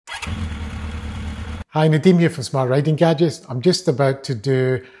Hi, Nadeem here from Smart Riding Gadgets. I'm just about to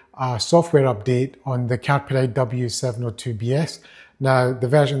do a software update on the Carpuride W702 BS. Now, the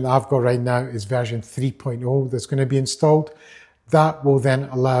version that I've got right now is version 3.0 that's going to be installed. That will then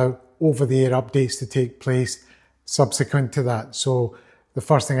allow over-the-air updates to take place subsequent to that. So the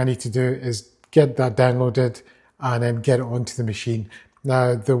first thing I need to do is get that downloaded and then get it onto the machine.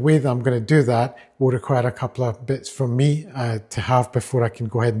 Now, the way that I'm going to do that will require a couple of bits from me to have before I can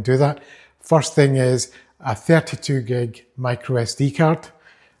go ahead and do that. First thing is a 32 gig micro SD card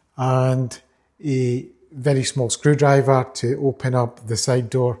and a very small screwdriver to open up the side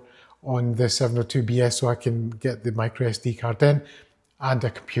door on the 702 BS so I can get the micro SD card in, and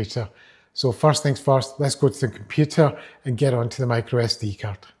a computer. So first things first, let's go to the computer and get onto the micro SD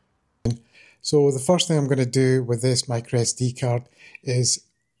card. So the first thing I'm going to do with this micro SD card is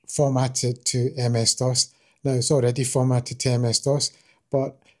format it to MS-DOS. Now it's already formatted to MS-DOS,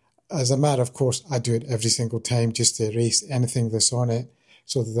 but as a matter of course, I do it every single time just to erase anything that's on it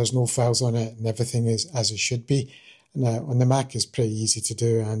so that there's no files on it and everything is as it should be. Now, on the Mac it's pretty easy to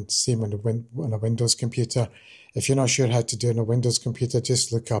do, and same on a Windows computer. If you're not sure how to do it on a Windows computer,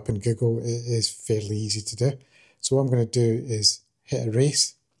 just look up in Google. It is fairly easy to do. So what I'm going to do is hit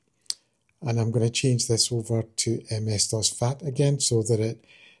erase, and I'm going to change this over to MS-DOS FAT again so that it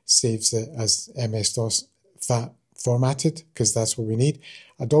saves it as MS-DOS FAT formatted, because that's what we need.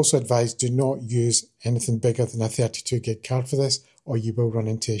 I'd also advise do not use anything bigger than a 32 gig card for this, or you will run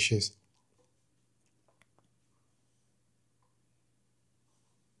into issues.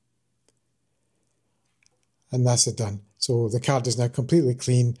 And that's it done. So the card is now completely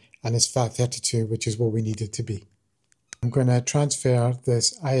clean and it's FAT32, which is what we need it to be. I'm going to transfer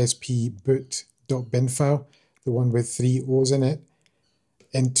this ISP boot.bin file, the one with 3 O's in it,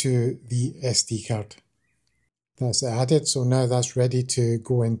 into the SD card. That's added, so now that's ready to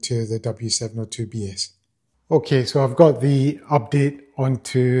go into the W702 BS. Okay, so I've got the update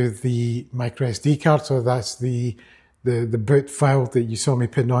onto the micro SD card, so that's the boot file that you saw me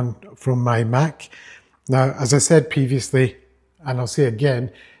putting on from my Mac. Now, as I said previously, and I'll say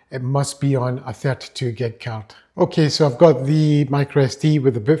again, it must be on a 32 gig card. Okay, so I've got the micro SD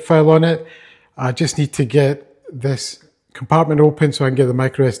with the boot file on it. I just need to get this compartment open so I can get the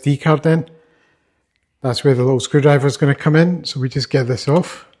micro SD card in. That's where the little screwdriver is going to come in, so we just get this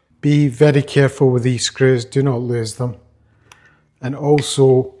off. Be very careful with these screws, do not lose them. And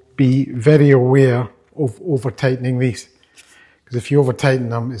also be very aware of over-tightening these, because if you over-tighten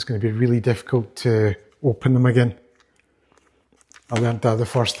them, it's going to be really difficult to open them again. I learned that the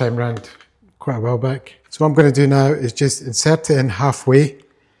first time round quite a while back. So what I'm going to do now is just insert it in halfway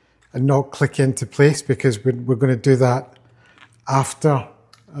and not click into place, because we're going to do that after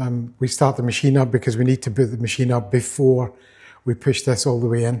we start the machine up, because we need to boot the machine up before we push this all the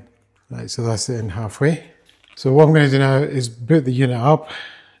way in. Right, so that's it in halfway. So what I'm going to do now is boot the unit up,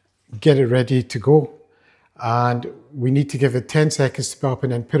 get it ready to go, and we need to give it 10 seconds to boot up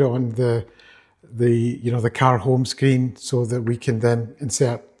and then put it on the car home screen so that we can then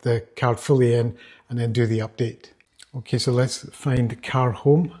insert the card fully in and then do the update. Okay, so let's find car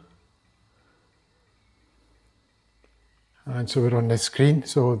home. And so we're on this screen.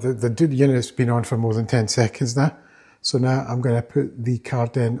 So the unit's been on for more than 10 seconds now. So now I'm going to put the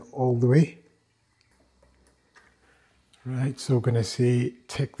card in all the way. Right, so we're going to say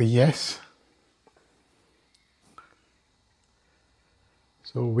tick the yes.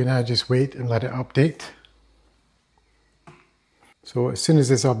 So we now just wait and let it update. So as soon as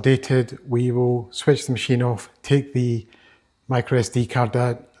it's updated, we will switch the machine off, take the micro SD card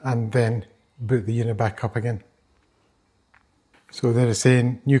out, and then boot the unit back up again. So they're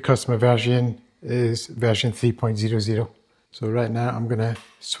saying new customer version is version 3.00. So right now I'm going to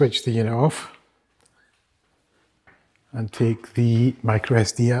switch the unit off and take the micro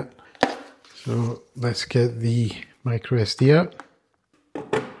SD out. So let's get the micro SD out.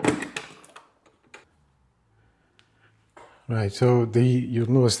 Right, so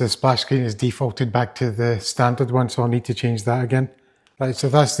you'll notice the splash screen is defaulted back to the standard one, so I'll need to change that again. Right, so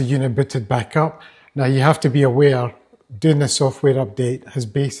that's the unit booted back up. Now you have to be aware, doing the software update has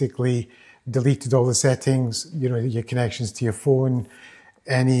basically deleted all the settings, your connections to your phone,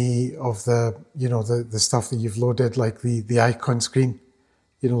 any of the stuff that you've loaded, like the icon screen,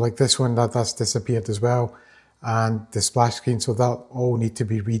 like this one, that's disappeared as well, and the splash screen, so that all need to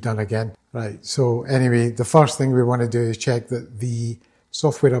be redone again. Right, so anyway, the first thing we want to do is check that the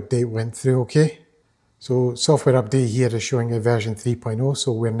software update went through okay. So software update here is showing a version 3.0,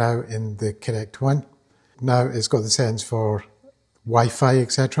 so we're now in the correct one. Now it's got the settings for Wi-Fi,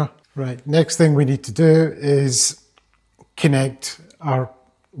 etc. Right, next thing we need to do is connect our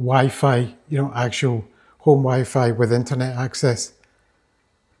Wi-Fi, actual home Wi-Fi with internet access.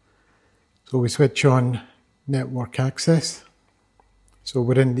 So we switch on network access. So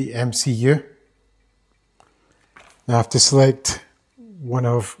we're in the MCU. Now I have to select one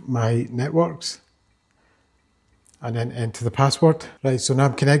of my networks and then enter the password. Right, so now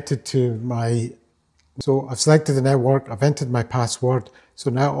I'm connected to so I've selected the network, I've entered my password. So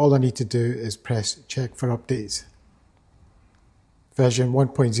now all I need to do is press check for updates. Version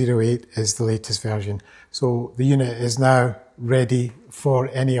 1.08 is the latest version. So the unit is now ready for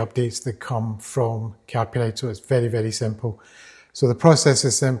any updates that come from Carpuride. So it's very, very simple. So the process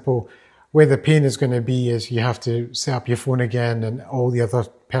is simple. Where the pain is going to be is you have to set up your phone again, and all the other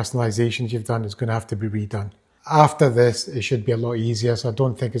personalizations you've done is going to have to be redone. After this, it should be a lot easier. So I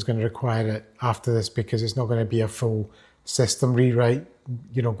don't think it's going to require it after this, because it's not going to be a full system rewrite.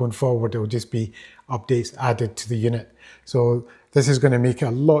 Going forward, it will just be updates added to the unit. So this is going to make it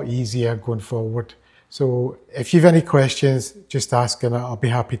a lot easier going forward. So if you have any questions, just ask and I'll be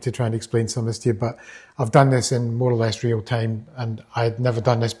happy to try and explain some of this to you. But I've done this in more or less real time, and I had never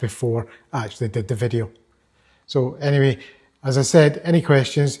done this before I actually did the video. So anyway, as I said, any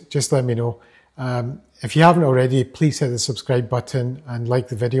questions, just let me know. If you haven't already, please hit the subscribe button and like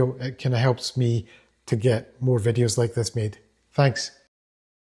the video. It kind of helps me to get more videos like this made. Thanks.